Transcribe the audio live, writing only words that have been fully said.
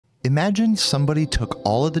Imagine somebody took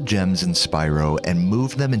all of the gems in Spyro and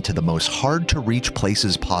moved them into the most hard-to-reach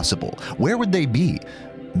places possible. Where would they be?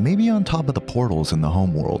 Maybe on top of the portals in the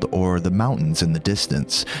homeworld, or the mountains in the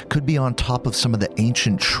distance. Could be on top of some of the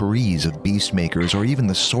ancient trees of Beastmakers, or even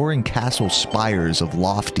the soaring castle spires of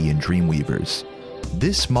Lofty and Dreamweavers.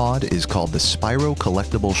 This mod is called the Spyro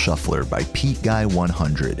Collectible Shuffler by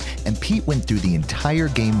PeteGuy100, and Pete went through the entire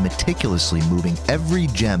game meticulously moving every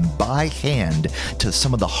gem by hand to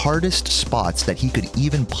some of the hardest spots that he could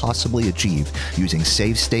even possibly achieve using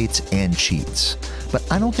save states and cheats. But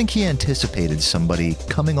I don't think he anticipated somebody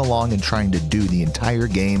coming along and trying to do the entire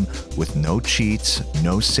game with no cheats,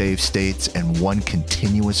 no save states, and one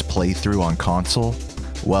continuous playthrough on console.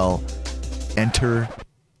 Well, enter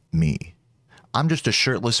me. I'm just a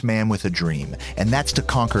shirtless man with a dream, and that's to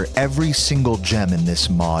conquer every single gem in this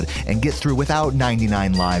mod and get through without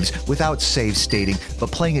 99 lives, without save stating,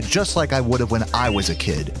 but playing it just like I would have when I was a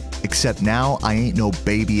kid. Except now, I ain't no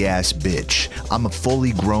baby-ass bitch. I'm a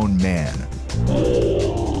fully grown man.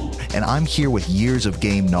 And I'm here with years of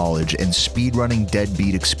game knowledge and speedrunning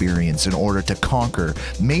deadbeat experience in order to conquer,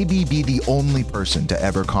 maybe be the only person to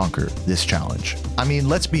ever conquer this challenge. I mean,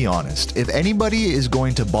 let's be honest, if anybody is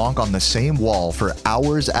going to bonk on the same wall for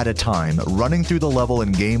hours at a time, running through the level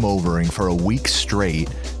and game overing for a week straight,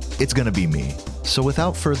 it's gonna be me. So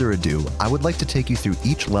without further ado, I would like to take you through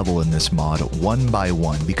each level in this mod one by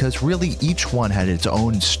one, because really each one had its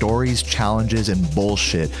own stories, challenges, and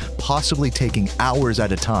bullshit, possibly taking hours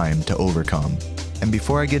at a time to overcome. And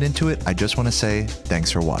before I get into it, I just want to say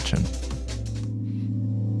thanks for watching.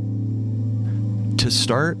 To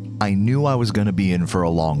start, I knew I was going to be in for a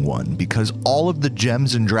long one, because all of the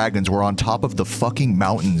gems and dragons were on top of the fucking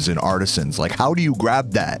mountains and artisans. Like, how do you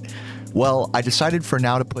grab that? Well, I decided for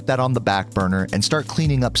now to put that on the back burner and start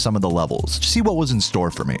cleaning up some of the levels, to see what was in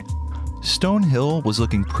store for me. Stone Hill was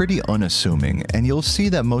looking pretty unassuming, and you'll see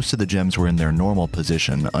that most of the gems were in their normal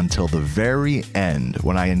position until the very end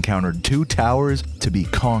when I encountered two towers to be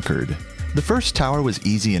conquered. The first tower was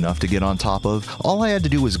easy enough to get on top of. All I had to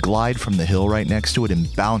do was glide from the hill right next to it and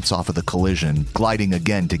bounce off of the collision, gliding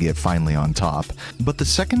again to get finally on top. But the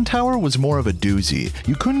second tower was more of a doozy.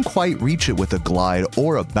 You couldn't quite reach it with a glide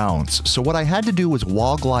or a bounce, so what I had to do was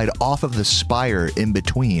wall glide off of the spire in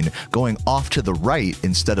between, going off to the right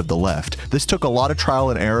instead of the left. This took a lot of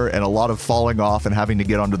trial and error and a lot of falling off and having to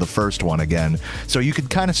get onto the first one again. So you could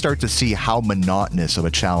kind of start to see how monotonous of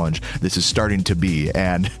a challenge this is starting to be,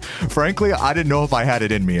 and frankly, I didn't know if I had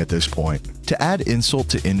it in me at this point. To add insult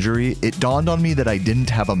to injury, it dawned on me that I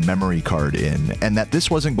didn't have a memory card in, and that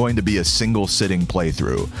this wasn't going to be a single sitting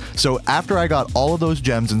playthrough. So after I got all of those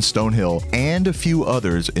gems in Stone Hill, and a few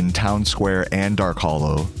others in Town Square and Dark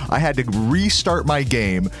Hollow, I had to restart my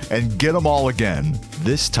game and get them all again,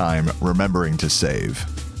 this time remembering to save.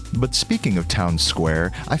 But speaking of Town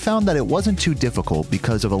Square, I found that it wasn't too difficult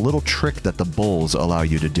because of a little trick that the bulls allow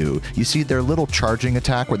you to do. You see their little charging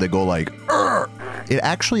attack where they go like, "Arr!" It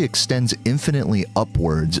actually extends infinitely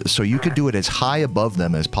upwards, so you could do it as high above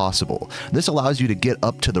them as possible. This allows you to get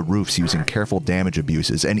up to the roofs using careful damage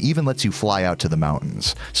abuses, and even lets you fly out to the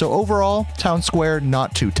mountains. So overall, Town Square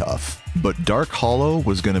not too tough. But Dark Hollow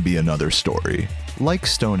was going to be another story. Like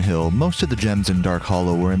Stone Hill, most of the gems in Dark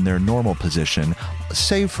Hollow were in their normal position,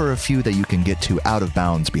 save for a few that you can get to out of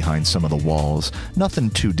bounds behind some of the walls. Nothing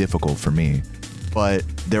too difficult for me. But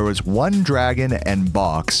there was one dragon and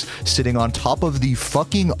box sitting on top of the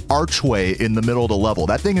fucking archway in the middle of the level.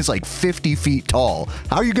 That thing is like 50 feet tall.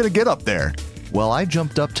 How are you gonna get up there? Well, I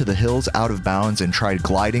jumped up to the hills out of bounds and tried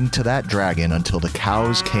gliding to that dragon until the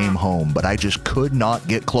cows came home, but I just could not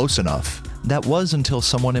get close enough. That was until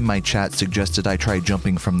someone in my chat suggested I try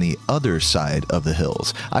jumping from the other side of the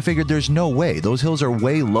hills. I figured there's no way. Those hills are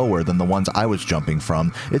way lower than the ones I was jumping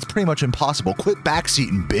from. It's pretty much impossible. Quit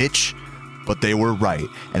backseating, bitch! But they were right,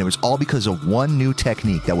 and it was all because of one new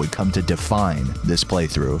technique that would come to define this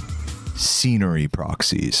playthrough. Scenery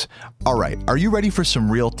proxies. Alright, are you ready for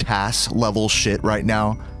some real TAS level shit right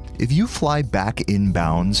now? If you fly back in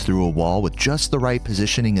bounds through a wall with just the right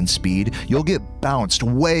positioning and speed, you'll get bounced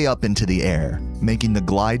way up into the air, making the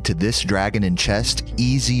glide to this dragon and chest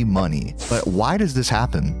easy money. But why does this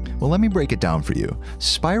happen? Well, let me break it down for you.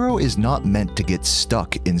 Spyro is not meant to get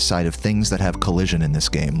stuck inside of things that have collision in this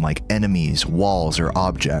game, like enemies, walls, or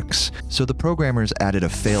objects. So the programmers added a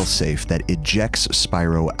failsafe that ejects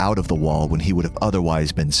Spyro out of the wall when he would have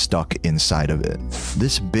otherwise been stuck inside of it.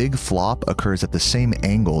 This big flop occurs at the same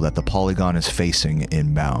angle that the polygon is facing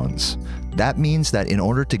in bounds. That means that in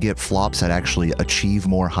order to get flops that actually achieve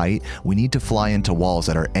more height, we need to fly into walls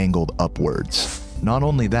that are angled upwards. Not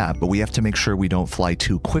only that, but we have to make sure we don't fly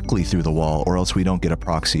too quickly through the wall or else we don't get a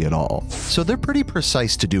proxy at all. So they're pretty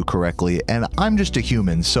precise to do correctly, and I'm just a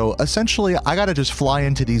human, so essentially I gotta just fly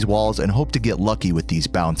into these walls and hope to get lucky with these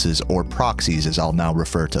bounces, or proxies as I'll now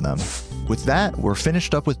refer to them. With that, we're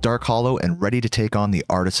finished up with Dark Hollow and ready to take on the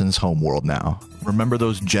Artisan's homeworld now. Remember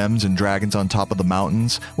those gems and dragons on top of the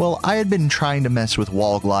mountains? Well, I had been trying to mess with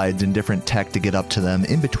wall glides and different tech to get up to them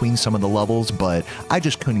in between some of the levels, but I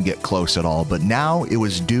just couldn't get close at all. But now it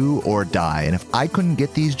was do or die, and if I couldn't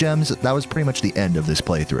get these gems, that was pretty much the end of this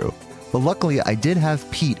playthrough. But luckily, I did have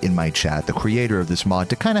Pete in my chat, the creator of this mod,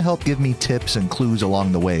 to kind of help give me tips and clues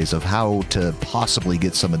along the ways of how to possibly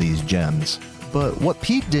get some of these gems. But what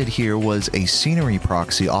Pete did here was a scenery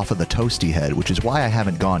proxy off of the Toasty head, which is why I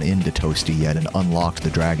haven't gone into Toasty yet and unlocked the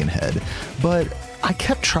dragon head. But I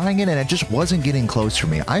kept trying it and it just wasn't getting close for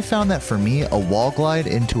me. I found that for me, a wall glide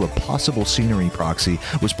into a possible scenery proxy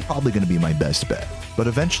was probably going to be my best bet. But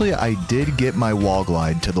eventually I did get my wall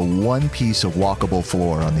glide to the one piece of walkable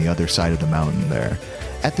floor on the other side of the mountain there.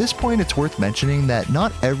 At this point, it's worth mentioning that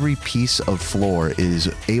not every piece of floor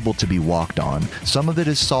is able to be walked on. Some of it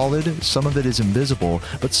is solid, some of it is invisible,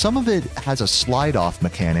 but some of it has a slide-off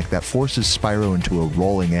mechanic that forces Spyro into a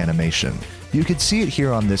rolling animation. You can see it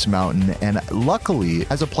here on this mountain, and luckily,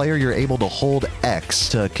 as a player, you're able to hold X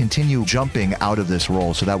to continue jumping out of this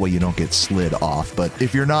roll, so that way you don't get slid off. But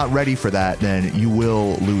if you're not ready for that, then you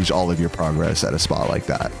will lose all of your progress at a spot like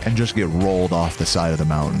that, and just get rolled off the side of the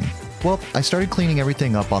mountain. Well, I started cleaning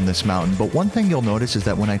everything up on this mountain, but one thing you'll notice is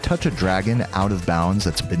that when I touch a dragon out of bounds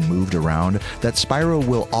that's been moved around, that Spyro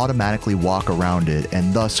will automatically walk around it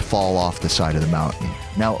and thus fall off the side of the mountain.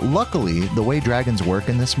 Now, luckily, the way dragons work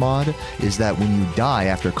in this mod is that when you die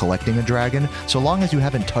after collecting a dragon, so long as you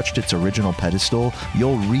haven't touched its original pedestal,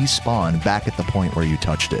 you'll respawn back at the point where you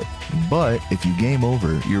touched it. But if you game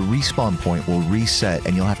over, your respawn point will reset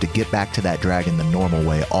and you'll have to get back to that dragon the normal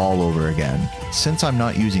way all over again. Since I'm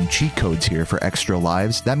not using cheat codes here for extra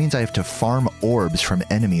lives, that means I have to farm orbs from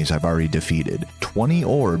enemies I've already defeated. 20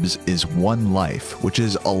 orbs is 1 life, which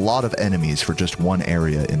is a lot of enemies for just one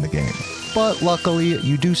area in the game. But luckily,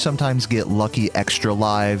 you do sometimes get lucky extra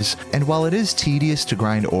lives, and while it is tedious to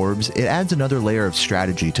grind orbs, it adds another layer of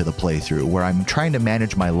strategy to the playthrough, where I'm trying to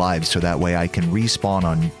manage my lives so that way I can respawn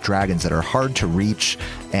on dragons that are hard to reach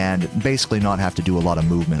and basically not have to do a lot of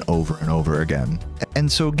movement over and over again. And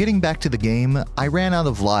so getting back to the game, I ran out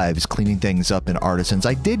of lives cleaning things up in Artisans.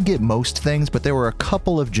 I did get most things, but there were a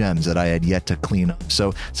couple of gems that I had yet to clean up.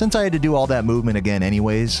 So since I had to do all that movement again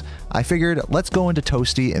anyways, I figured let's go into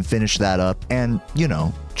Toasty and finish that up and, you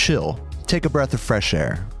know, chill. Take a breath of fresh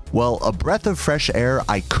air. Well, a breath of fresh air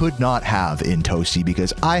I could not have in Toasty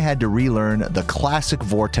because I had to relearn the classic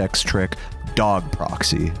Vortex trick, Dog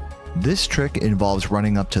Proxy. This trick involves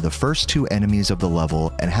running up to the first 2 enemies of the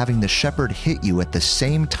level and having the shepherd hit you at the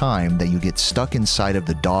same time that you get stuck inside of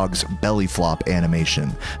the dog's belly flop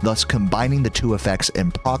animation, thus combining the 2 effects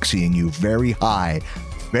and proxying you very high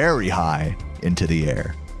into the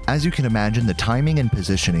air. As you can imagine, the timing and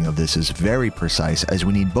positioning of this is very precise, as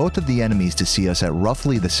we need both of the enemies to see us at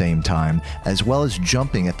roughly the same time, as well as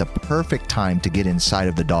jumping at the perfect time to get inside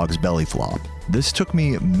of the dog's belly flop. This took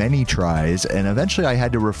me many tries, and eventually I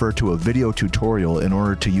had to refer to a video tutorial in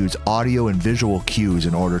order to use audio and visual cues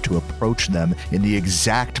in order to approach them in the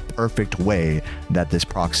exact perfect way that this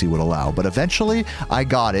proxy would allow. But eventually I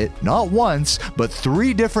got it, not once, but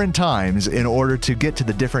 3 different times in order to get to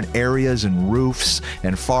the different areas and roofs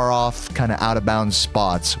and far off kind of out of bounds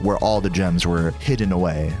spots where all the gems were hidden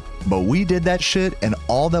away. But we did that shit, and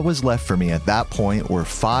all that was left for me at that point were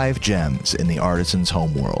 5 gems in the Artisan's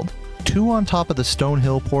homeworld. 2 on top of the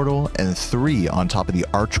Stonehill portal, and 3 on top of the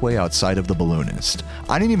archway outside of the Balloonist.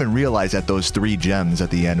 I didn't even realize that those 3 gems at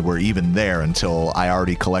the end were even there until I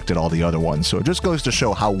already collected all the other ones, so it just goes to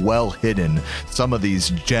show how well hidden some of these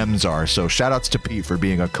gems are, so shoutouts to Pete for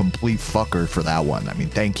being a complete fucker for that one. I mean,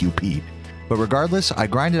 thank you, Pete. But regardless, I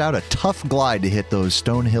grinded out a tough glide to hit those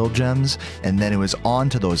Stonehill gems, and then it was on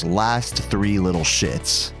to those last 3 little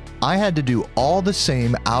shits. I had to do all the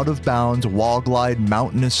same out-of-bounds wall glide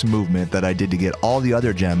mountainous movement that I did to get all the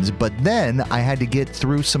other gems, but then I had to get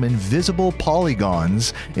through some invisible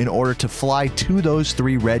polygons in order to fly to those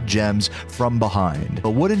 3 red gems from behind.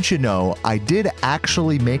 But wouldn't you know, I did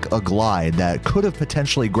actually make a glide that could have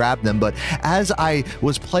potentially grabbed them, but as I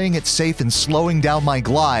was playing it safe and slowing down my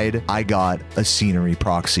glide, I got a scenery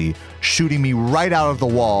proxy, shooting me right out of the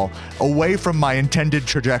wall, away from my intended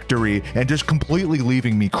trajectory, and just completely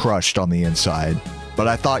leaving me crushed on the inside. But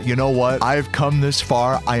I thought, you know what? I've come this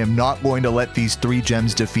far. I am not going to let these 3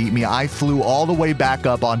 gems defeat me. I flew all the way back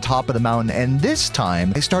up on top of the mountain, and this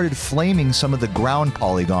time I started flaming some of the ground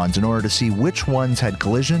polygons in order to see which ones had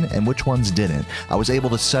collision and which ones didn't. I was able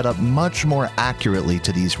to set up much more accurately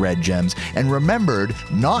to these red gems and remembered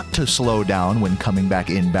not to slow down when coming back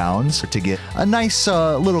inbounds to get a nice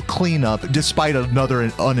little cleanup despite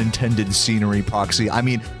another unintended scenery proxy. I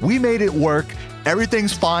mean, we made it work.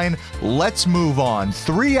 Everything's fine. Let's move on.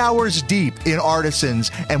 3 hours deep in Artisans,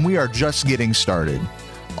 and we are just getting started.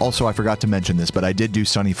 Also, I forgot to mention this, but I did do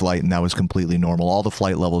Sunny Flight, and that was completely normal. All the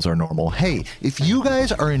flight levels are normal. Hey, if you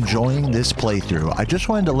guys are enjoying this playthrough, I just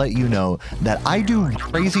wanted to let you know that I do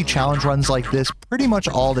crazy challenge runs like this pretty much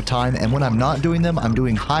all the time, and when I'm not doing them, I'm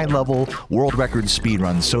doing high-level world record speed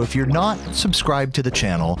runs. So if you're not subscribed to the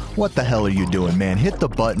channel, what the hell are you doing, man? Hit the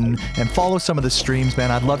button and follow some of the streams, man.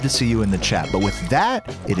 I'd love to see you in the chat. But with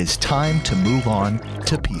that, it is time to move on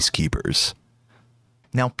to Peacekeepers.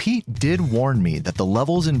 Now, Pete did warn me that the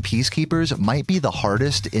levels in Peacekeepers might be the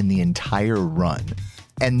hardest in the entire run.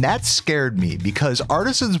 And that scared me because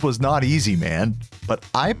Artisans was not easy, man. But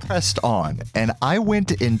I pressed on and I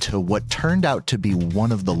went into what turned out to be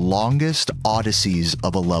one of the longest odysseys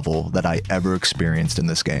of a level that I ever experienced in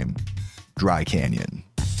this game. Dry Canyon.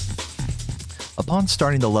 Upon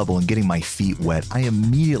starting the level and getting my feet wet, I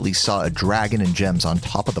immediately saw a dragon and gems on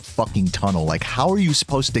top of the fucking tunnel. Like, how are you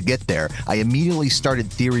supposed to get there? I immediately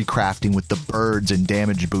started theory crafting with the birds and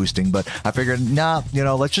damage boosting, but I figured, nah, you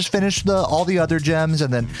know, let's just finish all the other gems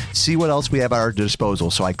and then see what else we have at our disposal.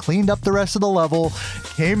 So I cleaned up the rest of the level,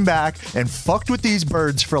 came back, and fucked with these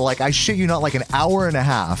birds for like, I shit you not, like an hour and a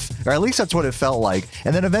half. Or at least that's what it felt like.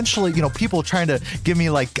 And then eventually, you know, people trying to give me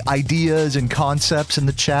like ideas and concepts in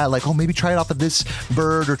the chat, like, oh, maybe try it off of this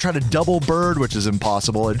bird or try to double bird, which is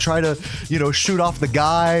impossible, and try to, you know, shoot off the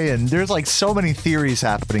guy. And there's like so many theories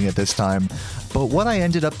happening at this time. But what I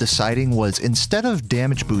ended up deciding was instead of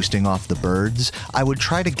damage boosting off the birds, I would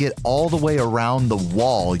try to get all the way around the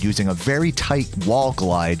wall using a very tight wall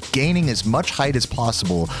glide, gaining as much height as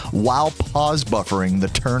possible while pause buffering the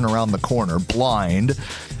turn around the corner blind.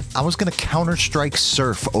 I was gonna Counter-Strike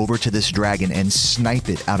surf over to this dragon and snipe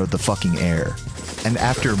it out of the fucking air. And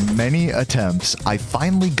after many attempts, I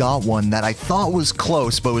finally got one that I thought was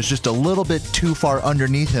close, but was just a little bit too far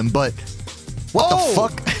underneath him. But what the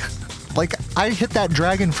fuck? Like, I hit that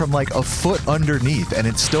dragon from like a foot underneath and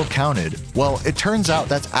it still counted. Well, it turns out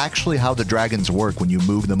that's actually how the dragons work when you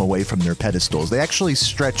move them away from their pedestals. They actually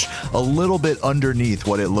stretch a little bit underneath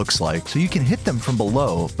what it looks like. So you can hit them from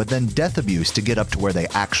below, but then death abuse to get up to where they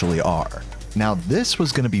actually are. Now, this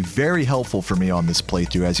was going to be very helpful for me on this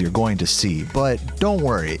playthrough, as you're going to see, but don't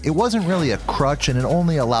worry, it wasn't really a crutch and it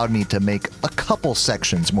only allowed me to make a couple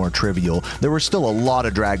sections more trivial. There were still a lot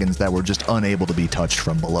of dragons that were just unable to be touched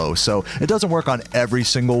from below, so it doesn't work on every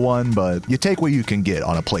single one, but you take what you can get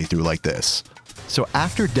on a playthrough like this. So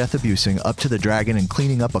after death abusing up to the dragon and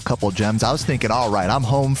cleaning up a couple gems, I was thinking, all right, I'm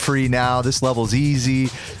home free now. This level's easy,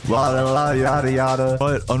 la la la, yada yada.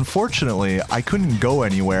 But unfortunately, I couldn't go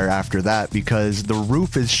anywhere after that because the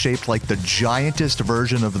roof is shaped like the giantest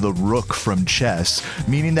version of the rook from chess,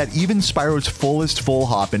 meaning that even Spyro's fullest full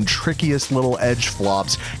hop and trickiest little edge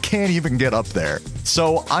flops can't even get up there.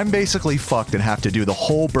 So I'm basically fucked and have to do the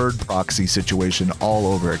whole bird proxy situation all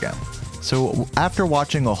over again. So after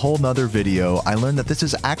watching a whole nother video, I learned that this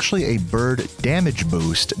is actually a bird damage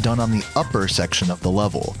boost done on the upper section of the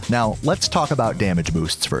level. Now, let's talk about damage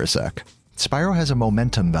boosts for a sec. Spyro has a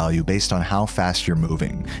momentum value based on how fast you're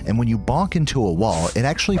moving, and when you bonk into a wall, it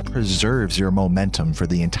actually preserves your momentum for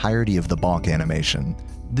the entirety of the bonk animation.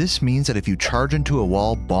 This means that if you charge into a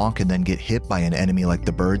wall, bonk, and then get hit by an enemy like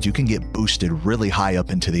the birds, you can get boosted really high up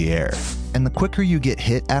into the air. And the quicker you get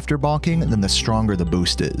hit after bonking, then the stronger the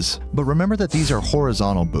boost is. But remember that these are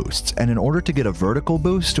horizontal boosts, and in order to get a vertical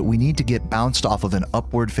boost, we need to get bounced off of an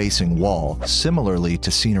upward-facing wall, similarly to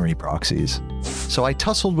scenery proxies. So I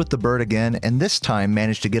tussled with the bird again, and this time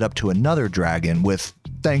managed to get up to another dragon with,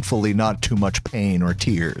 thankfully, not too much pain or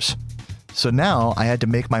tears. So now I had to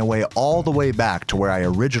make my way all the way back to where I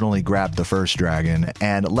originally grabbed the first dragon,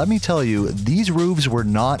 and let me tell you, these roofs were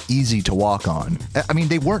not easy to walk on. I mean,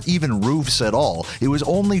 they weren't even roofs at all. It was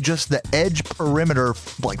only just the edge perimeter,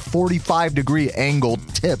 like 45-degree angled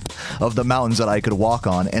tip of the mountains that I could walk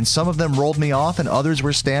on, and some of them rolled me off and others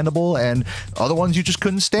were standable, and other ones you just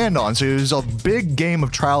couldn't stand on. So it was a big game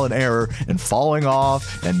of trial and error and falling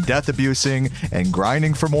off and death abusing and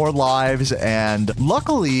grinding for more lives, and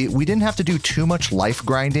luckily we didn't have to to do too much life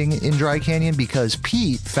grinding in Dry Canyon because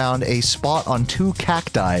Pete found a spot on 2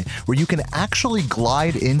 cacti where you can actually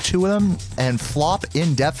glide into them and flop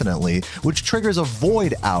indefinitely, which triggers a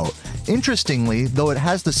void out. Interestingly, though it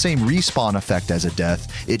has the same respawn effect as a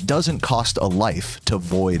death, it doesn't cost a life to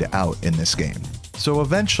void out in this game. So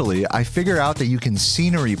eventually, I figure out that you can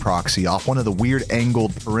scenery proxy off one of the weird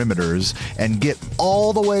angled perimeters and get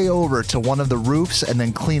all the way over to one of the roofs and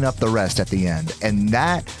then clean up the rest at the end. And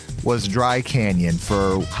that was Dry Canyon.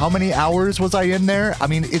 For how many hours was I in there? I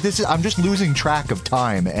mean, I'm just losing track of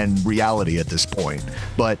time and reality at this point.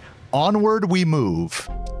 But onward we move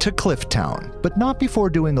to Clifftown, but not before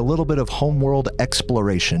doing a little bit of homeworld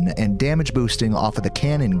exploration and damage boosting off of the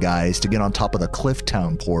cannon guys to get on top of the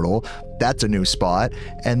Clifftown portal. That's a new spot.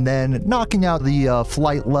 And then knocking out the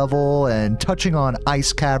flight level and touching on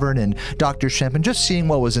Ice Cavern and Dr. Shemp and just seeing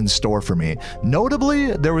what was in store for me.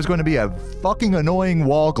 Notably, there was going to be a fucking annoying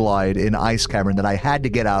wall glide in Ice Cavern that I had to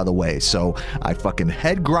get out of the way. So I fucking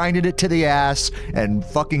head grinded it to the ass and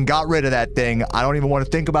fucking got rid of that thing. I don't even want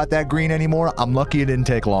to think about that green anymore. I'm lucky it didn't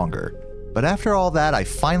take longer. But after all that, I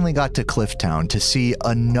finally got to Clifftown to see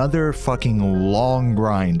another fucking long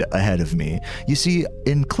grind ahead of me. You see,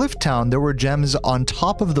 in Clifftown, there were gems on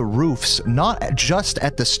top of the roofs, not just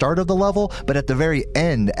at the start of the level, but at the very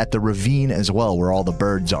end at the ravine as well, where all the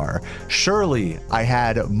birds are. Surely, I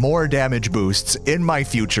had more damage boosts in my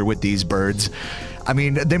future with these birds. I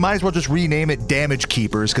mean, they might as well just rename it Damage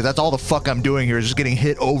Keepers, because that's all the fuck I'm doing here is just getting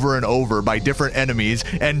hit over and over by different enemies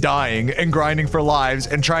and dying and grinding for lives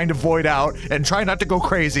and trying to void out and trying not to go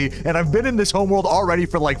crazy. And I've been in this homeworld already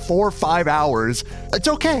for like 4 or 5 hours. It's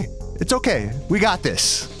okay. It's okay. We got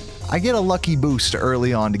this. I get a lucky boost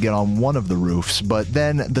early on to get on one of the roofs, but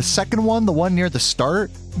then the second one, the one near the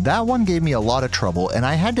start, that one gave me a lot of trouble, and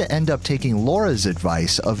I had to end up taking Laura's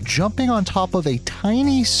advice of jumping on top of a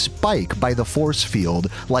tiny spike by the force field.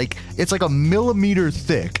 Like, it's like a millimeter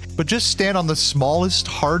thick, but just stand on the smallest,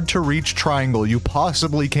 hard-to-reach triangle you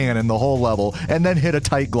possibly can in the whole level, and then hit a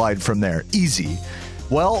tight glide from there. Easy.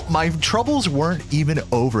 Well, my troubles weren't even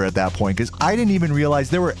over at that point, because I didn't even realize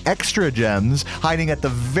there were extra gems hiding at the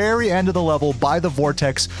very end of the level by the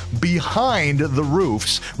vortex behind the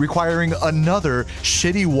roofs, requiring another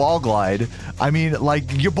shitty wall glide. I mean,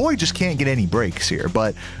 like, your boy just can't get any breaks here,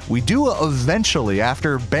 but we do eventually,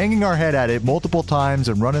 after banging our head at it multiple times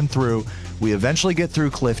and running through, we eventually get through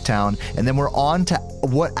Clifftown, and then we're on to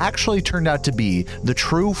what actually turned out to be the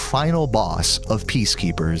true final boss of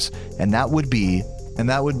Peacekeepers, and that would be,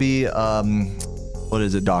 what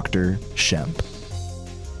is it, Dr. Shemp.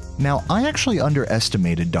 Now, I actually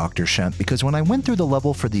underestimated Dr. Shemp because when I went through the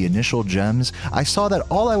level for the initial gems, I saw that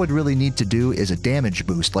all I would really need to do is a damage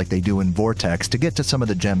boost like they do in Vortex to get to some of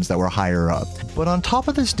the gems that were higher up. But on top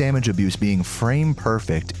of this damage abuse being frame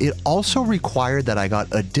perfect, it also required that I got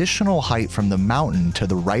additional height from the mountain to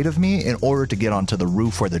the right of me in order to get onto the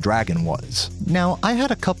roof where the dragon was. Now, I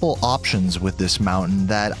had a couple options with this mountain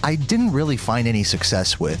that I didn't really find any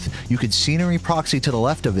success with. You could scenery proxy to the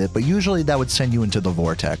left of it, but usually that would send you into the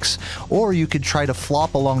Vortex. Or you could try to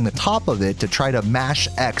flop along the top of it to try to mash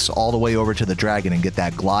X all the way over to the dragon and get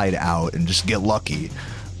that glide out and just get lucky.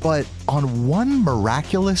 But on one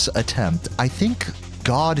miraculous attempt, I think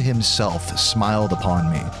God himself smiled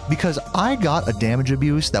upon me, because I got a damage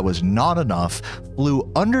abuse that was not enough,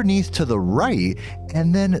 flew underneath to the right,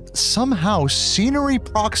 and then somehow scenery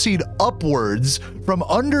proxied upwards from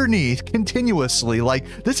underneath continuously.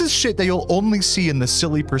 Like, this is shit that you'll only see in the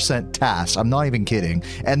silly percent tasks. I'm not even kidding.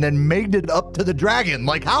 And then made it up to the dragon.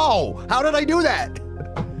 Like, how? How did I do that?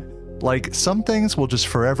 Like, some things will just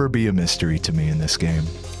forever be a mystery to me in this game.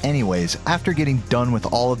 Anyways, after getting done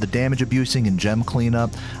with all of the damage abusing and gem cleanup,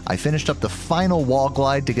 I finished up the final wall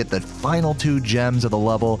glide to get the final 2 gems of the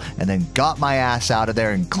level, and then got my ass out of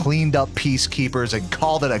there and cleaned up Peacekeepers and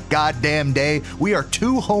called it a goddamn day. We are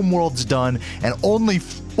 2 homeworlds done and only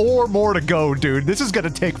 4 more to go, dude. This is gonna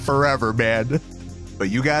take forever, man. But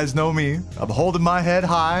you guys know me. I'm holding my head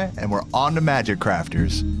high, and we're on to Magic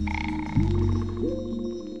Crafters.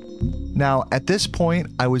 Now, at this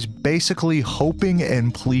point, I was basically hoping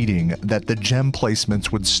and pleading that the gem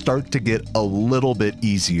placements would start to get a little bit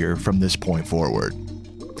easier from this point forward.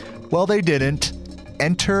 Well, they didn't.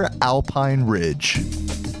 Enter Alpine Ridge.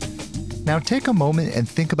 Now, take a moment and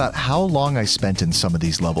think about how long I spent in some of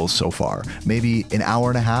these levels so far. Maybe an hour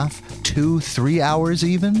and a half, 2, 3 hours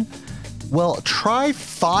even? Well, try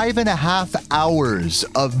 5.5 hours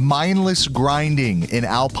of mindless grinding in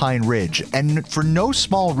Alpine Ridge, and for no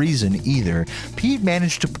small reason either, Pete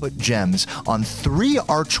managed to put gems on 3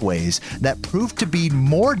 archways that proved to be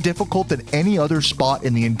more difficult than any other spot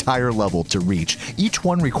in the entire level to reach, each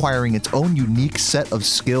one requiring its own unique set of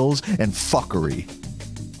skills and fuckery.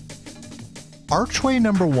 Archway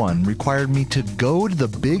number 1 required me to goad the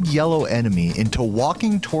big yellow enemy into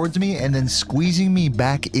walking towards me and then squeezing me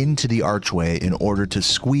back into the archway in order to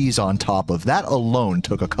squeeze on top of. That alone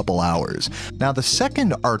took a couple hours. Now the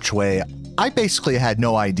second archway, I basically had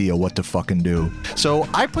no idea what to fucking do. So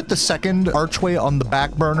I put the second archway on the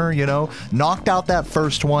back burner, you know, knocked out that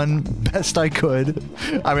first one best I could.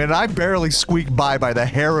 I mean, I barely squeaked by the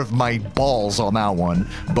hair of my balls on that one,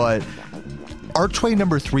 but archway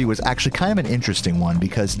number 3 was actually kind of an interesting one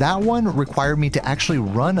because that one required me to actually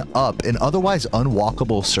run up an otherwise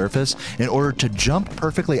unwalkable surface in order to jump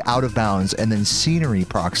perfectly out of bounds and then scenery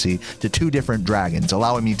proxy to 2 different dragons,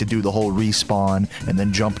 allowing me to do the whole respawn and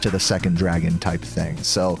then jump to the second dragon type thing.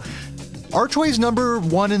 So archways number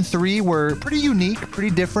 1 and 3 were pretty unique,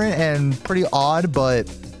 pretty different, and pretty odd, but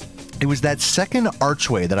it was that second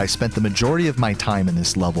archway that I spent the majority of my time in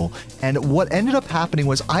this level, and what ended up happening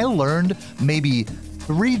was I learned maybe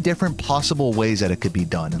 3 different possible ways that it could be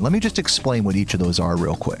done, and let me just explain what each of those are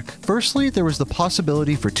real quick. Firstly, there was the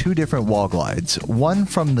possibility for 2 different wall glides, one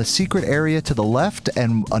from the secret area to the left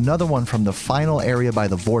and another one from the final area by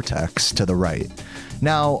the vortex to the right.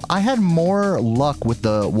 Now, I had more luck with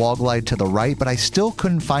the wall glide to the right, but I still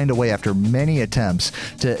couldn't find a way after many attempts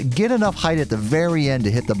to get enough height at the very end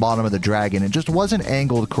to hit the bottom of the dragon. It just wasn't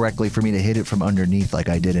angled correctly for me to hit it from underneath like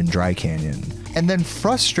I did in Dry Canyon. And then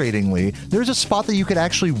frustratingly, there's a spot that you could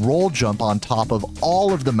actually roll jump on top of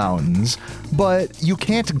all of the mountains, but you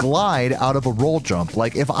can't glide out of a roll jump.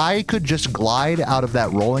 Like if I could just glide out of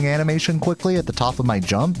that rolling animation quickly at the top of my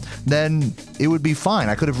jump, then it would be fine.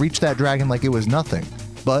 I could have reached that dragon like it was nothing.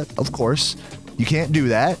 But of course, you can't do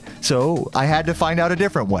that, so I had to find out a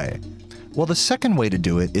different way. Well, the second way to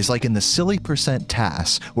do it is like in the silly percent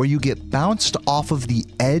task, where you get bounced off of the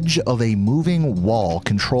edge of a moving wall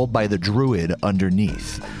controlled by the druid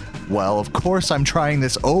underneath. Well, of course I'm trying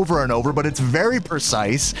this over and over, but it's very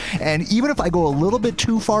precise, and even if I go a little bit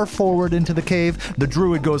too far forward into the cave, the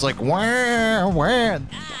druid goes like, wah, wah.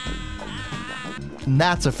 And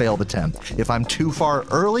that's a failed attempt. If I'm too far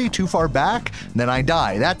early, too far back, then I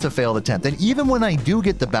die. That's a failed attempt. And even when I do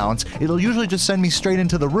get the bounce, it'll usually just send me straight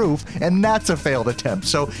into the roof, and that's a failed attempt.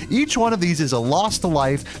 So each one of these is a loss to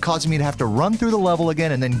life, causing me to have to run through the level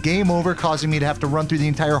again, and then game over, causing me to have to run through the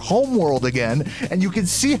entire home world again. And you can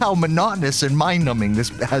see how monotonous and mind-numbing this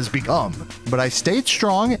has become. But I stayed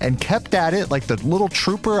strong and kept at it like the little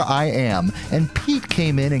trooper I am. And Pete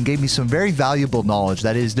came in and gave me some very valuable knowledge.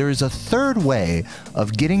 That is, there is a third way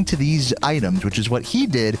of getting to these items, which is what he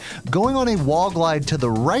did, going on a wall glide to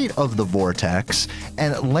the right of the vortex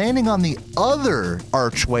and landing on the other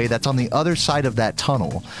archway that's on the other side of that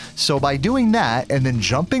tunnel. So by doing that and then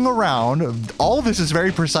jumping around, all of this is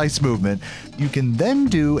very precise movement, you can then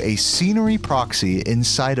do a scenery proxy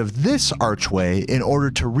inside of this archway in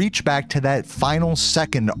order to reach back to that final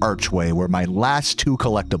second archway where my last 2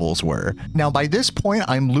 collectibles were. Now by this point,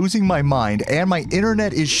 I'm losing my mind and my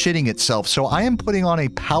internet is shitting itself, so I am putting on a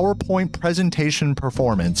PowerPoint presentation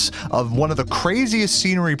performance of one of the craziest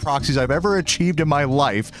scenery proxies I've ever achieved in my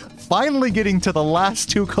life, finally getting to the last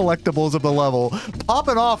 2 collectibles of the level,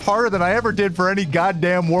 popping off harder than I ever did for any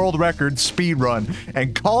goddamn world record speed run,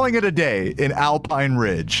 and calling it a day in Alpine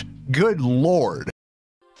Ridge. Good lord.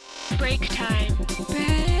 Break time. Break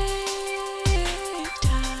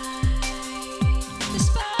time. The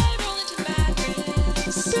spiral into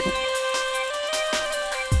madness. Break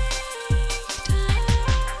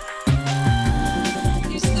time.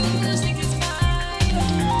 You're still losing this fight.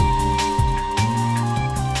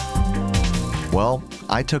 Well,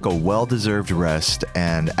 I took a well-deserved rest,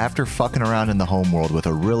 and after fucking around in the homeworld with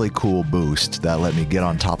a really cool boost that let me get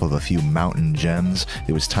on top of a few mountain gems,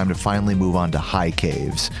 it was time to finally move on to high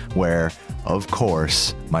caves, where, of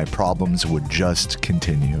course, my problems would just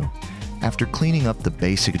continue. After cleaning up the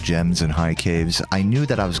basic gems in high caves, I knew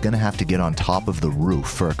that I was going to have to get on top of the roof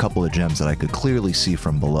for a couple of gems that I could clearly see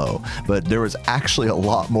from below, but there was actually a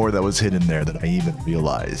lot more that was hidden there than I even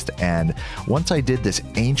realized, and once I did this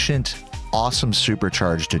ancient, awesome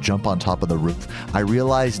supercharge to jump on top of the roof, I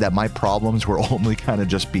realized that my problems were only kind of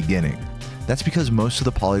just beginning. That's because most of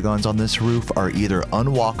the polygons on this roof are either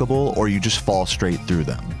unwalkable or you just fall straight through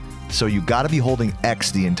them. So you gotta be holding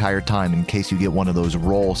X the entire time in case you get one of those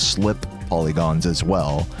roll slip polygons as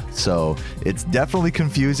well. So it's definitely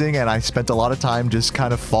confusing, and I spent a lot of time just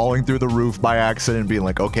kind of falling through the roof by accident, being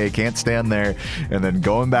like, okay, can't stand there, and then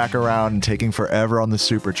going back around and taking forever on the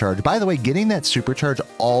supercharge. By the way, getting that supercharge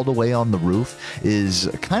all the way on the roof is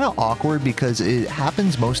kind of awkward because it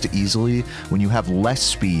happens most easily when you have less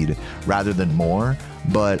speed rather than more.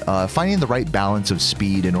 But finding the right balance of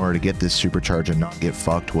speed in order to get this supercharge and not get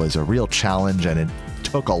fucked was a real challenge, and it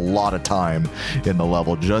took a lot of time in the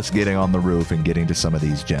level just getting on the roof and getting to some of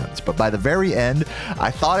these gems. But by the very end,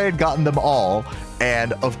 I thought I had gotten them all,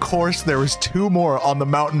 and of course there was 2 more on the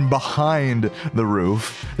mountain behind the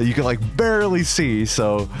roof that you could like barely see,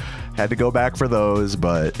 so had to go back for those.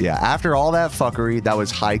 But yeah, after all that fuckery, that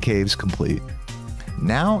was High Caves complete.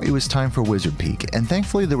 Now it was time for Wizard Peak, and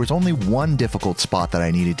thankfully there was only one difficult spot that I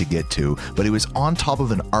needed to get to, but it was on top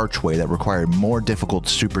of an archway that required more difficult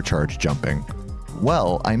supercharge jumping.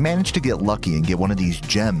 Well, I managed to get lucky and get one of these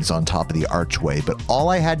gems on top of the archway, but all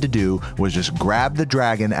I had to do was just grab the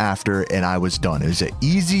dragon after and I was done. It was an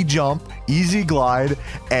easy jump, easy glide,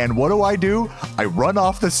 and what do? I run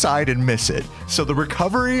off the side and miss it. So the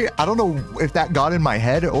recovery, I don't know if that got in my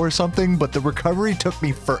head or something, but the recovery took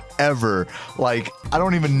me forever. Like, I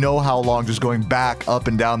don't even know how long, just going back up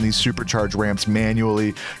and down these supercharge ramps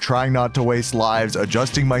manually, trying not to waste lives,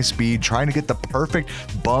 adjusting my speed, trying to get the perfect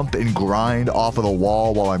bump and grind off of the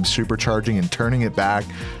wall while I'm supercharging and turning it back.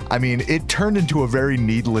 I mean, it turned into a very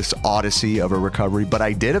needless odyssey of a recovery, but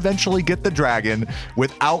I did eventually get the dragon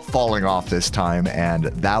without falling off this time, and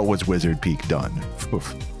that was Wizard Peak done.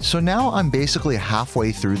 Oof. So now I'm basically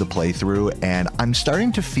halfway through the playthrough, and I'm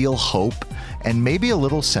starting to feel hope and maybe a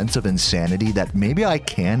little sense of insanity that maybe I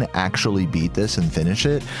can actually beat this and finish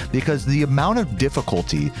it, because the amount of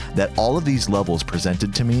difficulty that all of these levels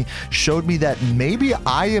presented to me showed me that maybe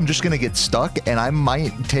I am just going to get stuck and I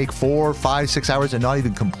might take 4, 5, 6 hours and not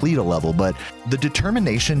even complete a level. But the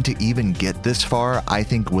determination to even get this far, I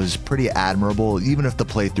think, was pretty admirable, even if the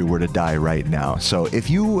playthrough were to die right now. So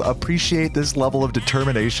if you appreciate this level of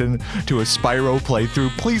determination to a Spyro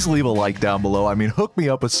playthrough, please leave a like down below. I mean, hook me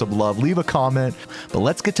up with some love, leave a comment. But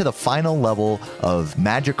let's get to the final level of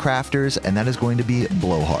Magic Crafters, and that is going to be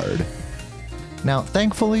Blowhard. Now,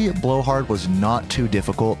 thankfully, Blowhard was not too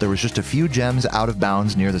difficult. There was just a few gems out of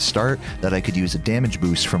bounds near the start that I could use a damage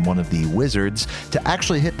boost from one of the wizards to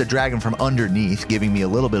actually hit the dragon from underneath, giving me a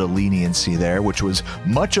little bit of leniency there, which was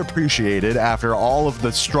much appreciated after all of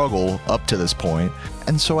the struggle up to this point.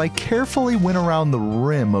 And so I carefully went around the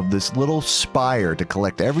rim of this little spire to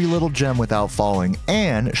collect every little gem without falling,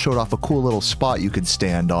 and showed off a cool little spot you could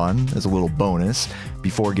stand on as a little bonus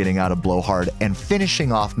before getting out of Blowhard and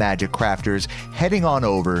finishing off Magic Crafters, heading on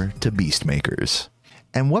over to Beastmakers.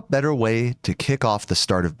 And what better way to kick off the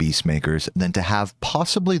start of Beastmakers than to have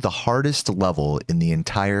possibly the hardest level in the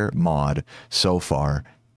entire mod so far,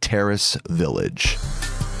 Terrace Village.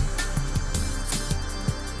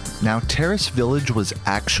 Now, Terrace Village was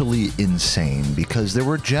actually insane because there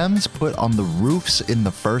were gems put on the roofs in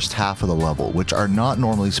the first half of the level, which are not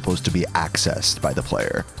normally supposed to be accessed by the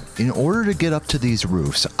player. In order to get up to these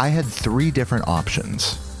roofs, I had 3 different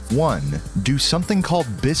options. 1. Do something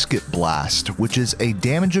called Biscuit Blast, which is a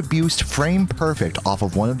damage abused frame perfect off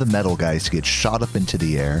of one of the metal guys to get shot up into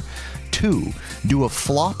the air. 2. Do a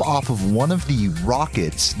flop off of one of the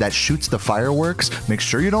rockets that shoots the fireworks. Make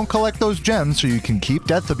sure you don't collect those gems so you can keep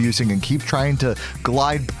death abusing and keep trying to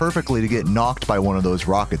glide perfectly to get knocked by one of those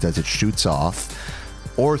rockets as it shoots off.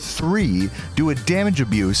 Or 3, do a damage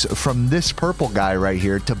abuse from this purple guy right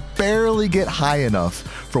here to barely get high enough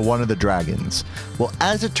for one of the dragons. Well,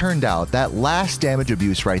 as it turned out, that last damage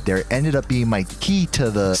abuse right there ended up being my key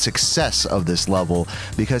to the success of this level,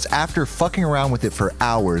 because after fucking around with it for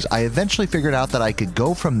hours, I eventually figured out that I could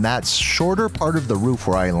go from that shorter part of the roof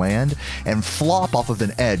where I land and flop off of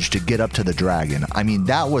an edge to get up to the dragon. I mean,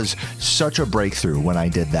 that was such a breakthrough when I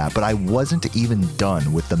did that, but I wasn't even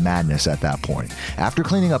done with the madness at that point. After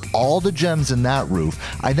cleaning up all the gems in that roof,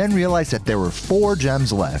 I then realized that there were 4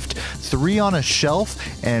 gems left, 3 on a shelf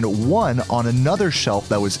and 1 on another shelf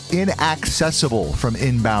that was inaccessible from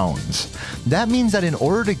inbounds. That means that in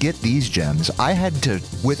order to get these gems, I had to,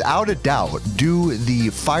 without a doubt, do the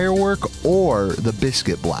firework or the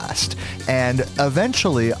biscuit blast. And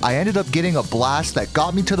eventually, I ended up getting a blast that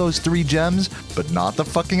got me to those 3 gems, but not the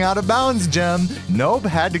fucking out of bounds gem. Nope,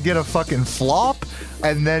 had to get a fucking flop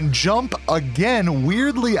and then jump again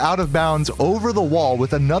weirdly out of bounds over the wall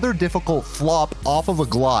with another difficult flop off of a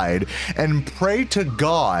glide, and pray to God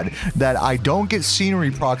God that I don't get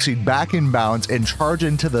scenery proxied back in bounds and charge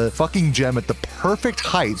into the fucking gem at the perfect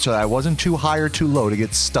height so that I wasn't too high or too low to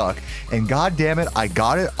get stuck. And god damn it, I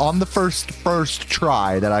got it on the first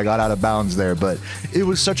try that I got out of bounds there. But it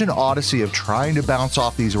was such an odyssey of trying to bounce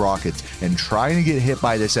off these rockets and trying to get hit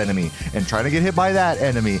by this enemy and trying to get hit by that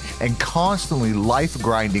enemy and constantly life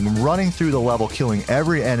grinding, running through the level, killing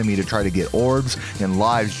every enemy to try to get orbs and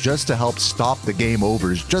lives just to help stop the game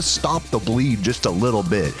overs, just stop the bleed just a little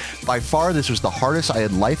bit. By far, this was the hardest I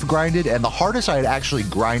had life grinded and the hardest I had actually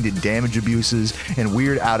grinded damage abuses and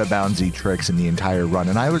weird out of boundsy tricks in the entire run.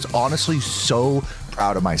 And I was honestly so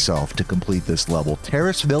proud of myself to complete this level.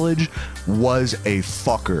 Terrace Village was a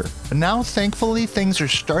fucker. Now, thankfully, things are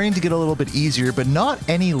starting to get a little bit easier, but not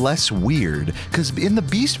any less weird, because in the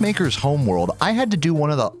Beastmaker's homeworld, I had to do one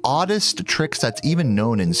of the oddest tricks that's even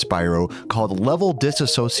known in Spyro, called level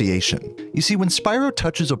disassociation. You see, when Spyro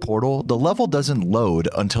touches a portal, the level doesn't load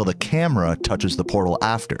until the camera touches the portal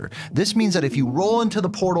after. This means that if you roll into the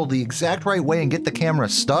portal the exact right way and get the camera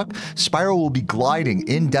stuck, Spyro will be gliding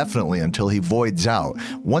indefinitely until he voids out.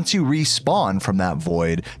 Once you respawn from that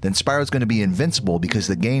void, then Spyro's going to be invincible because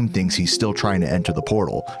the game thinks he's still trying to enter the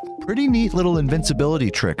portal. Pretty neat little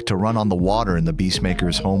invincibility trick to run on the water in the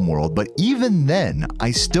Beastmaker's homeworld, but even then,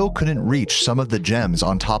 I still couldn't reach some of the gems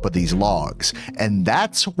on top of these logs, and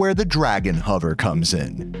that's where the dragon hover comes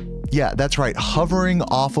in. Yeah, that's right, hovering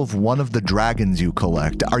off of one of the dragons you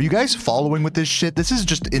collect. Are you guys following with this shit? This is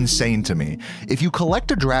just insane to me. If you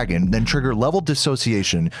collect a dragon, then trigger level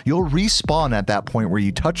dissociation, you'll respawn at that point where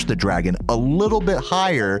you touch the dragon a little bit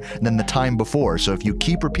higher than the time before. So if you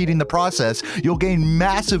keep repeating the process, you'll gain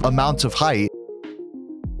massive amounts of height.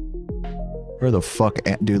 Where the fuck,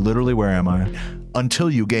 dude, literally where am I?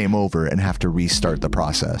 Until you game over and have to restart the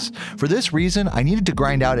process. For this reason, I needed to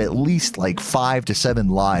grind out at least like 5 to 7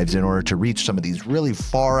 lives in order to reach some of these really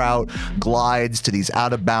far out glides to these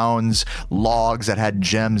out of bounds logs that had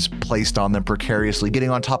gems placed on them precariously, getting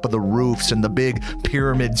on top of the roofs and the big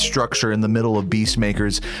pyramid structure in the middle of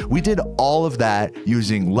Beastmakers. We did all of that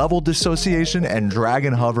using level dissociation and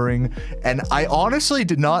dragon hovering, and I honestly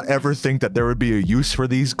did not ever think that there would be a use for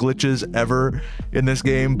these glitches ever in this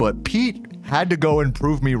game, but Pete had to go and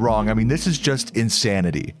prove me wrong. I mean, this is just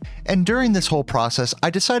insanity. And during this whole process, I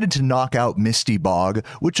decided to knock out Misty Bog,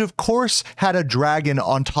 which of course had a dragon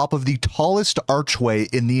on top of the tallest archway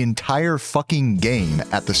in the entire fucking game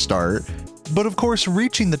at the start. But of course,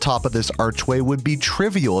 reaching the top of this archway would be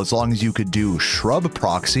trivial as long as you could do shrub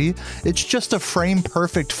proxy. It's just a frame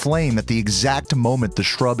perfect flame at the exact moment the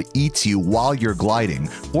shrub eats you while you're gliding,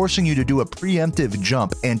 forcing you to do a preemptive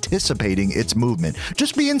jump anticipating its movement.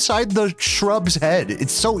 Just be inside the shrub's head.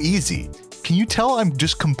 It's so easy. Can you tell I'm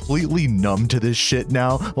just completely numb to this shit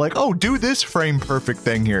now? Like, oh, do this frame perfect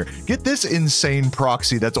thing here. Get this insane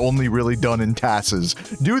proxy that's only really done in TASes.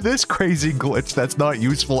 Do this crazy glitch that's not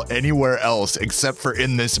useful anywhere else except for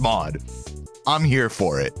in this mod. I'm here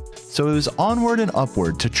for it. So it was onward and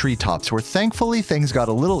upward to treetops, where thankfully things got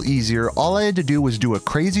a little easier. All I had to do was do a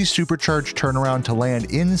crazy supercharged turnaround to land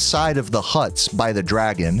inside of the huts by the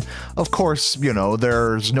dragon. Of course, you know,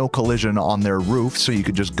 there's no collision on their roof, so you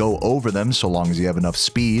could just go over them so long as you have enough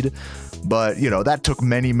speed. But, you know, that took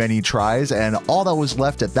many, many tries, and all that was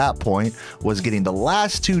left at that point was getting the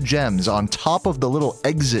last 2 gems on top of the little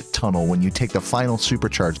exit tunnel when you take the final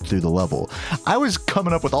supercharge through the level. I was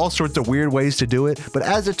coming up with all sorts of weird ways to do it, but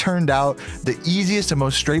as it turned out, the easiest and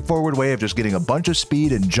most straightforward way of just getting a bunch of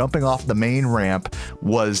speed and jumping off the main ramp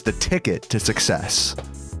was the ticket to success.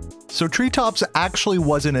 So Treetops actually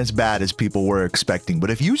wasn't as bad as people were expecting,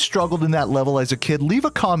 but if you struggled in that level as a kid, leave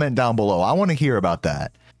a comment down below. I want to hear about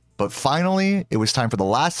that. But finally, it was time for the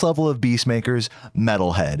last level of Beastmakers,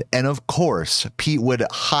 Metalhead. And of course, Pete would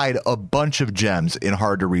hide a bunch of gems in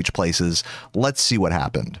hard to reach places. Let's see what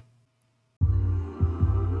happened.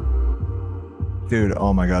 Dude,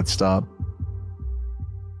 oh my god, stop.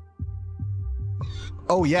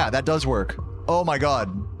 Oh yeah, that does work. Oh my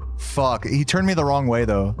god. Fuck, he turned me the wrong way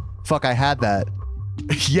though. Fuck, I had that.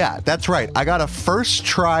 Yeah, that's right. I got a first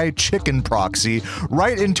try chicken proxy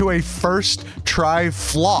right into a first try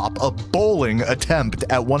flop, a bowling attempt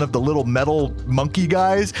at one of the little metal monkey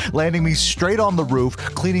guys, landing me straight on the roof,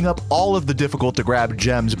 cleaning up all of the difficult to grab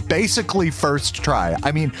gems, basically first try.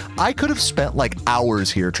 I mean, I could have spent like hours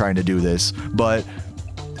here trying to do this, but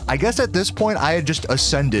I guess at this point I had just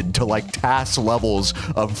ascended to like TAS levels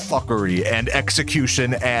of fuckery and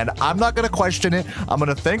execution, and I'm not gonna question it. I'm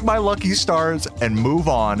gonna thank my lucky stars and move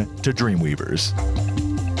on to Dreamweavers.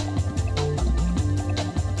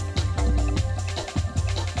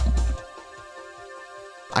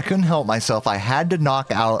 I I couldn't help myself. I had to knock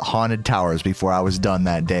out Haunted Towers before I was done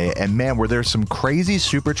that day. And man, were there some crazy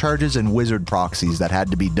supercharges and wizard proxies that had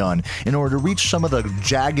to be done in order to reach some of the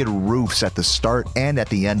jagged roofs at the start and at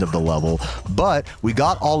the end of the level. But we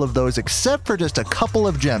got all of those except for just a couple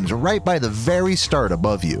of gems right by the very start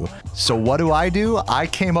above you. So what do? I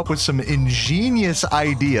came up with some ingenious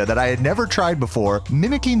idea that I had never tried before,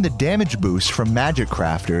 mimicking the damage boost from Magic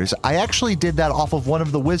Crafters. I actually did that off of one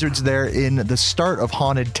of the wizards there in the start of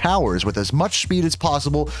Haunted Towers with as much speed as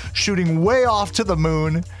possible, shooting way off to the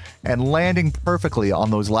moon and landing perfectly on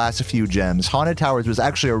those last few gems. Haunted Towers was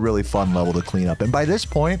actually a really fun level to clean up. And by this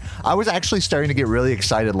point, I was actually starting to get really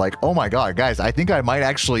excited, like, oh my god, guys, I think I might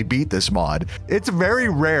actually beat this mod. It's very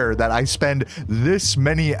rare that I spend this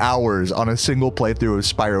many hours on a single playthrough of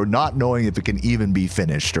Spyro not knowing if it can even be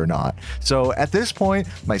finished or not. So at this point,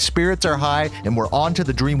 my spirits are high and we're on to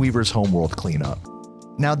the Dreamweaver's homeworld cleanup.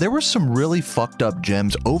 Now, there were some really fucked up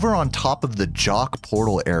gems over on top of the Jock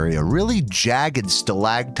portal area, really jagged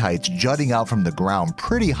stalactites jutting out from the ground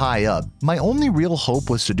pretty high up. My only real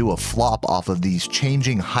hope was to do a flop off of these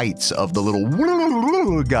changing heights of the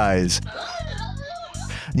little guys.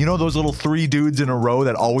 You know those little 3 dudes in a row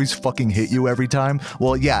that always fucking hit you every time?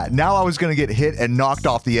 Well, yeah, now I was gonna get hit and knocked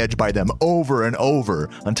off the edge by them over and over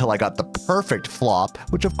until I got the perfect flop,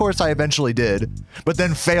 which of course I eventually did, but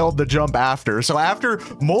then failed the jump after. So after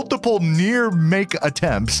multiple near make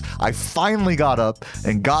attempts, I finally got up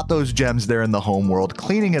and got those gems there in the homeworld,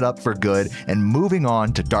 cleaning it up for good and moving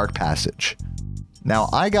on to Dark Passage. Now,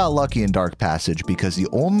 I got lucky in Dark Passage because the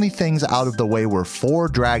only things out of the way were 4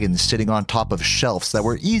 dragons sitting on top of shelves that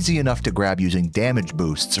were easy enough to grab using damage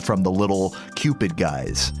boosts from the little Cupid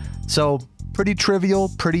guys. So, pretty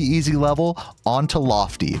trivial, pretty easy level, on to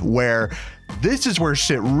Lofty, where this is where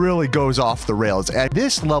shit really goes off the rails. And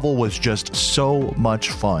this level was just so much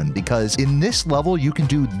fun because in this level, you can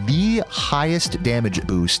do the highest damage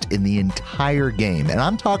boost in the entire game. And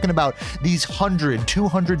I'm talking about these 100,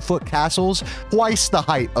 200 foot castles, twice the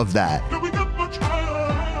height of that.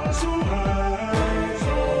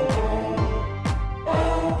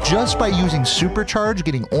 Just by using Supercharge,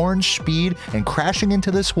 getting orange speed, and crashing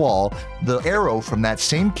into this wall, the arrow from that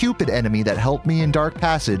same Cupid enemy that helped me in Dark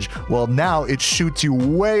Passage, well, now it shoots you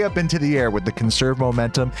way up into the air with the conserve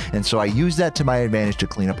momentum, and so I used that to my advantage to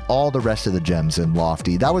clean up all the rest of the gems in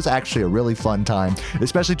Lofty. That was actually a really fun time,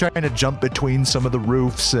 especially trying to jump between some of the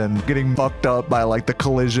roofs and getting fucked up by like the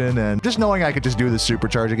collision, and just knowing I could just do the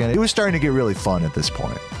Supercharge again. It was starting to get really fun at this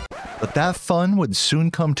point. But that fun would soon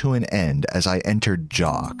come to an end as I entered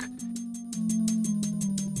Jock.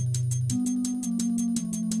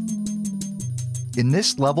 In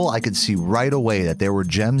this level, I could see right away that there were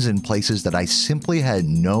gems in places that I simply had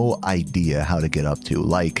no idea how to get up to.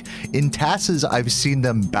 Like, in Tasses, I've seen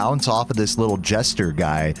them bounce off of this little jester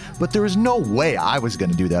guy, but there was no way I was going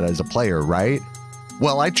to do that as a player, right?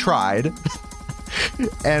 Well, I tried,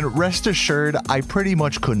 and rest assured, I pretty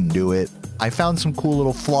much couldn't do it. I found some cool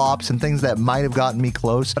little flops and things that might have gotten me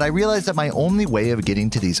close, but I realized that my only way of getting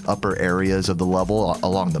to these upper areas of the level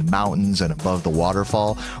along the mountains and above the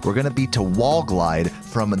waterfall were going to be to wall glide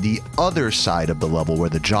from the other side of the level where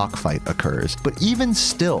the Jock fight occurs. But even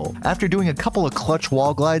still, after doing a couple of clutch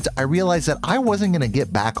wall glides, I realized that I wasn't going to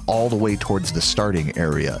get back all the way towards the starting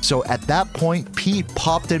area. So at that point, Pete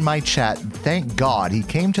popped in my chat. Thank God he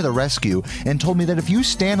came to the rescue and told me that if you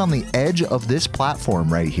stand on the edge of this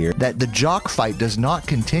platform right here, that the Jock fight does not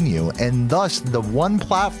continue, and thus the one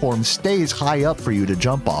platform stays high up for you to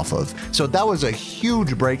jump off of. So that was a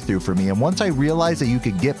huge breakthrough for me, and once I realized that you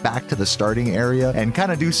could get back to the starting area and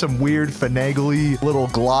kind of do some weird finagly little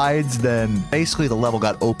glides, then basically the level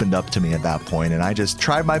got opened up to me at that point, and I just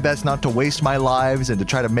tried my best not to waste my lives and to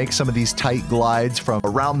try to make some of these tight glides from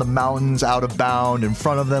around the mountains, out of bound, in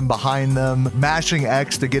front of them, behind them, mashing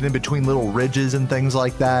X to get in between little ridges and things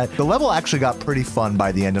like that. The level actually got pretty fun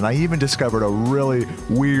by the end, and I even discovered a really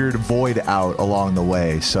weird void out along the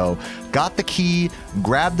way. So got the key,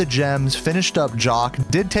 grabbed the gems, finished up Jock.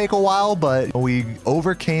 Did take a while, but we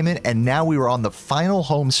overcame it, and now we were on the final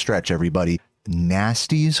home stretch, everybody.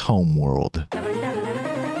 Nasty's homeworld.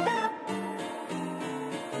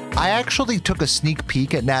 I actually took a sneak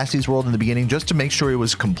peek at Nasty's world in the beginning just to make sure it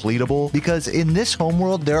was completable, because in this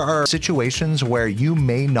homeworld there are situations where you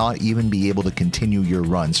may not even be able to continue your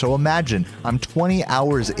run. So imagine I'm 20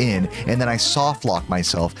 hours in and then I soft lock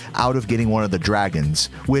myself out of getting one of the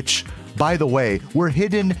dragons, which, by the way, were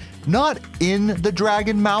hidden not in the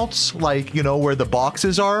dragon mouths, like, you know, where the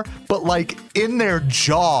boxes are, but like in their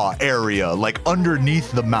jaw area, like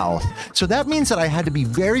underneath the mouth. So that means that I had to be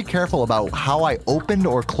very careful about how I opened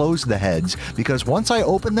or closed the heads, because once I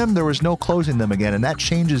opened them, there was no closing them again, and that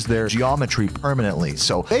changes their geometry permanently.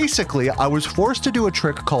 So basically, I was forced to do a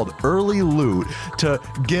trick called early loot to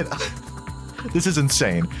get... This is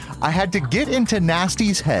insane. I had to get into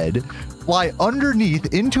Nasty's head, fly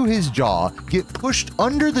underneath into his jaw, get pushed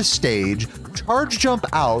under the stage, charge jump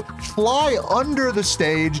out, fly under the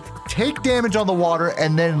stage, take damage on the water,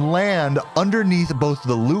 and then land underneath both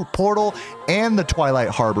the loot portal and the Twilight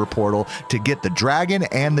Harbor portal to get the dragon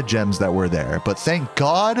and the gems that were there. But thank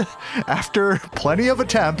God, after plenty of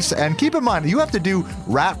attempts, and keep in mind, you have to do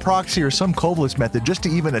rat proxy or some codeless method just to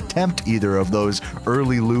even attempt either of those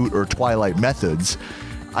early loot or Twilight methods.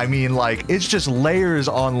 I mean, like, it's just layers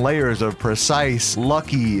on layers of precise,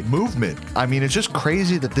 lucky movement. I mean, it's just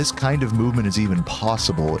crazy that this kind of movement is even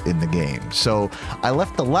possible in the game. So I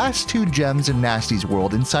left the last 2 gems in Nasty's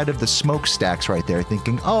world inside of the smokestacks right there,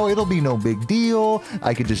 thinking, oh, it'll be no big deal.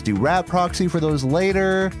 I could just do rat proxy for those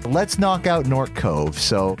later. Let's knock out Nork Cove.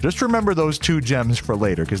 So just remember those 2 gems for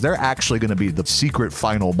later, because they're actually going to be the secret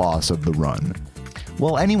final boss of the run.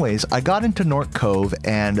 Well, anyways, I got into Nork Cove,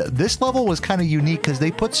 and this level was kind of unique because they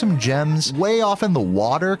put some gems way off in the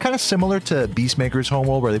water, kind of similar to Beastmaker's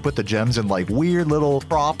Homeworld, where they put the gems in like weird little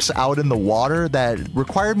props out in the water that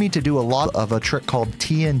required me to do a lot of a trick called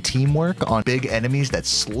TNT work on big enemies that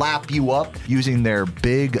slap you up using their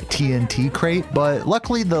big TNT crate. But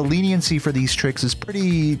luckily, the leniency for these tricks is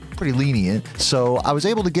pretty lenient, so I was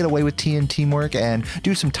able to get away with TNT work and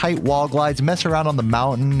do some tight wall glides, mess around on the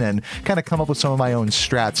mountain, and kind of come up with some of my own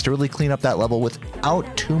strats to really clean up that level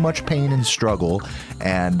without too much pain and struggle.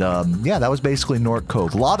 And yeah, that was basically Nork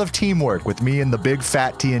Cove. A lot of teamwork with me and the big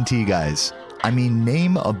fat TNT guys. I mean,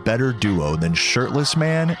 name a better duo than Shirtless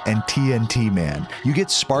Man and TNT Man. You get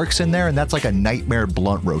Sparks in there, and that's like a nightmare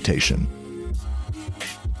blunt rotation.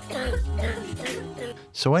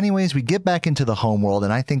 So anyways, we get back into the homeworld,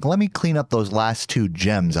 and I think, let me clean up those last 2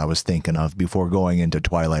 gems I was thinking of before going into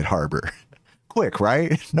Twilight Harbor. Quick,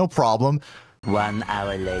 right? No problem. 1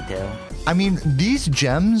 hour later. I mean, these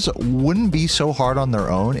gems wouldn't be so hard on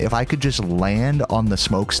their own if I could just land on the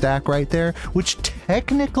smokestack right there, which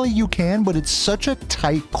technically you can, but it's such a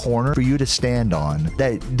tight corner for you to stand on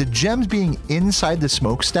that the gems being inside the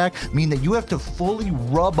smokestack mean that you have to fully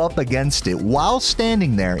rub up against it while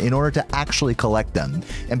standing there in order to actually collect them.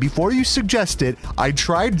 And before you suggest it, I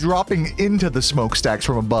tried dropping into the smokestacks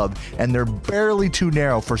from above, and they're barely too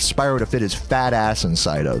narrow for Spyro to fit his fat ass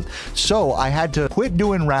inside of. So I had to quit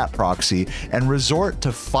doing rat proxy and resort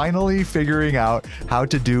to finally figuring out how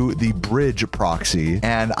to do the bridge proxy.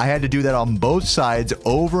 And I had to do that on both sides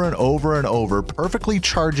over and over and over, perfectly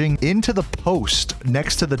charging into the post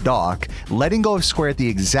next to the dock, letting go of square at the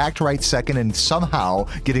exact right second, and somehow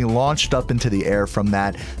getting launched up into the air from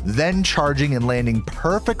that, then charging and landing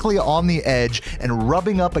perfectly on the edge and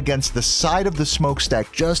rubbing up against the side of the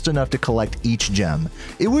smokestack just enough to collect each gem.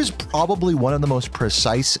 It was probably one of the most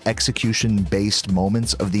precise execution-based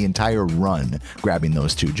moments of the entire run, grabbing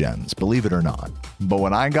those 2 gems, believe it or not. But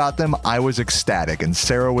when I got them, I was ecstatic, and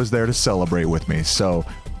Sarah was there to celebrate with me. So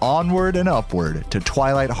onward and upward to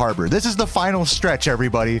Twilight Harbor. This is the final stretch,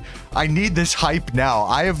 everybody. I need this hype now.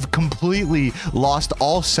 I have completely lost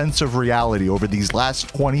all sense of reality over these last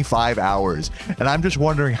 25 hours, and I'm just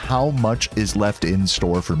wondering how much is left in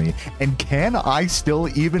store for me. And can I still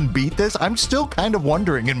even beat this? I'm still kind of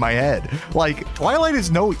wondering in my head. Like, Twilight is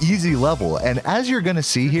no easy level, and as you're gonna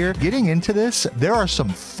see here, getting into this, there are some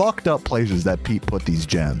fucked up places that Pete put these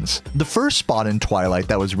gems. The first spot in Twilight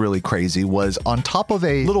that was really crazy was on top of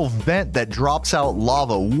a little vent that drops out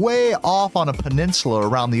lava way off on a peninsula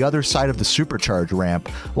around the other side of the supercharge ramp.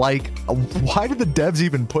 Like, why did the devs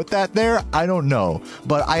even put that there? I don't know.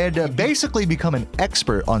 But I had to basically become an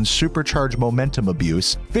expert on supercharge momentum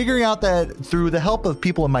abuse, figuring out that through the help of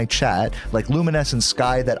people in my chat, like Luminescent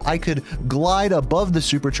Sky, that I could glide above the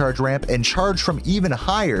supercharge ramp and charge from even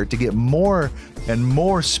higher to get more and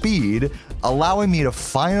more speed, allowing me to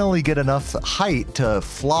finally get enough height to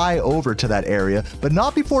fly over to that area, but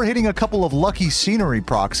not before hitting a couple of lucky scenery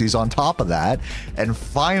proxies on top of that, and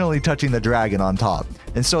finally touching the dragon on top.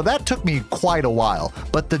 And so that took me quite a while,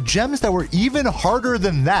 but the gems that were even harder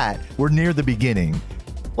than that were near the beginning.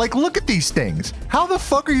 Like, look at these things. How the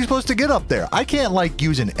fuck are you supposed to get up there? I can't, like,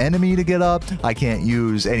 use an enemy to get up. I can't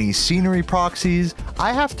use any scenery proxies.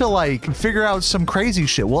 I have to like figure out some crazy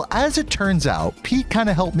shit. Well, as it turns out, Pete kind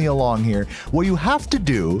of helped me along here. What you have to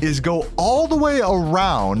do is go all the way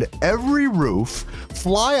around every roof,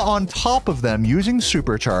 fly on top of them using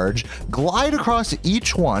supercharge, glide across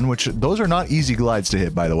each one, which those are not easy glides to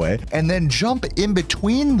hit, by the way, and then jump in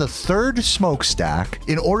between the third smokestack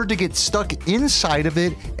in order to get stuck inside of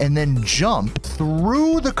it, and then jump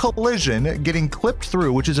through the collision, getting clipped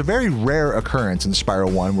through, which is a very rare occurrence in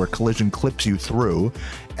Spyro 1 where collision clips you through.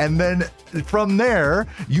 And then from there,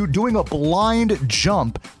 you doing a blind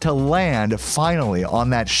jump to land finally on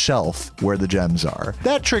that shelf where the gems are.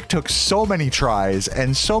 That trick took so many tries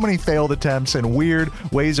and so many failed attempts and weird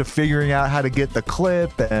ways of figuring out how to get the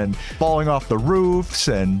clip and falling off the roofs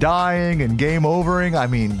and dying and game overing. I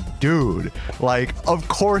mean, dude, like, of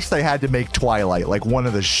course they had to make Twilight like one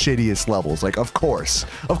of the shittiest levels. Like, of course,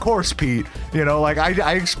 Pete, you know, like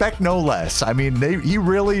I expect no less. I mean, he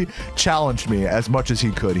really challenged me as much as he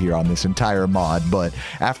could here on this entire mod, but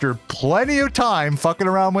after plenty of time fucking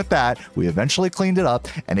around with that, we eventually cleaned it up,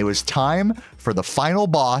 and it was time for the final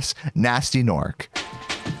boss, Nasty Nork.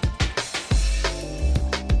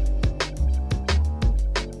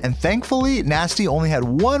 And thankfully, Nasty only had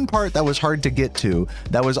one part that was hard to get to,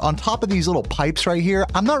 that was on top of these little pipes right here.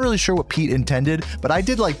 I'm not really sure what Pete intended, but I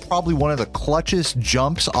did like probably one of the clutchest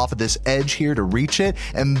jumps off of this edge here to reach it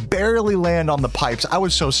and barely land on the pipes. I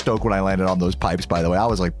was so stoked when I landed on those pipes, by the way. I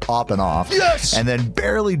was like popping off. Yes! And then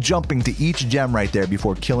barely jumping to each gem right there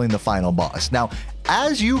before killing the final boss. Now,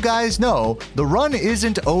 as you guys know, the run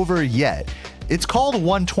isn't over yet. It's called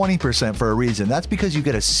 120% for a reason. That's because you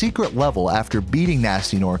get a secret level after beating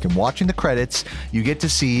Nasty Nork, and watching the credits, you get to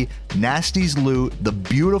see Nasty's loot, the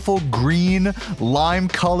beautiful green,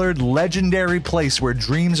 lime-colored, legendary place where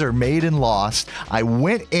dreams are made and lost. I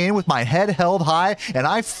went in with my head held high, and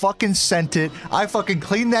I fucking sent it. I fucking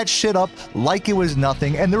cleaned that shit up like it was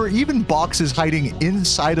nothing, and there were even boxes hiding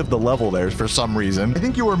inside of the level there for some reason. I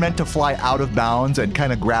think you were meant to fly out of bounds and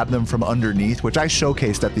kind of grab them from underneath, which I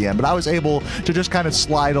showcased at the end, but I was able to just kind of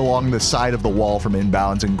slide along the side of the wall from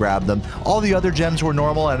inbounds and grab them. All the other gems were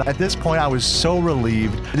normal, and at this point I was so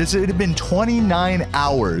relieved. It had been 29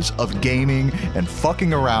 hours of gaming and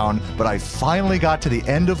fucking around, but I finally got to the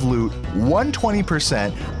end of loot,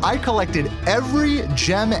 120%. I collected every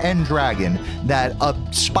gem and dragon that a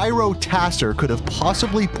Spyro taster could have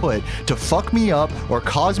possibly put to fuck me up or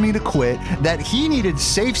cause me to quit, that he needed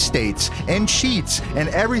save states and cheats and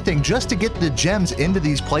everything just to get the gems into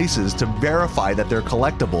these places to verify that they're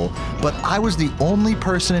collectible. But I was the only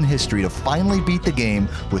person in history to finally beat the game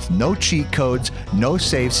with no cheat codes, no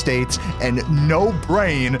save states, and no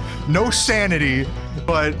brain, no sanity,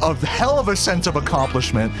 but a hell of a sense of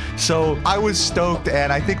accomplishment. So I was stoked,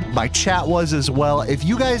 and I think my chat was as well. If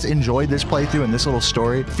you guys enjoyed this playthrough and this little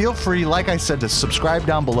story, feel free, like I said, to subscribe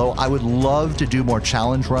down below. I would love to do more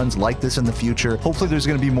challenge runs like this in the future. Hopefully there's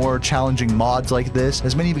going to be more challenging mods like this.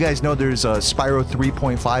 As many of you guys know, there's Spyro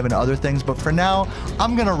 3.5 and other things, but for now,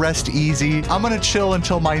 I'm going to rest easy. I'm going to chill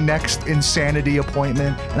until my next insanity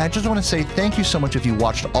appointment. And I just want to say thank you so much if you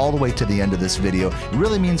watched all the way to the end of this video. It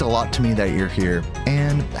really means a lot to me that you're here.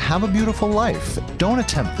 And have a beautiful life. Don't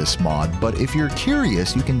attempt this mod, but if you're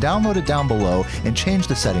curious, you can download it down below and change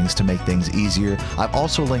the settings to make things easier. I've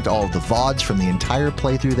also linked all of the VODs from the entire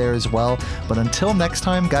playthrough there as well. But until next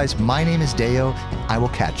time, guys, my name is Dayo. I will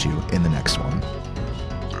catch you in the next one.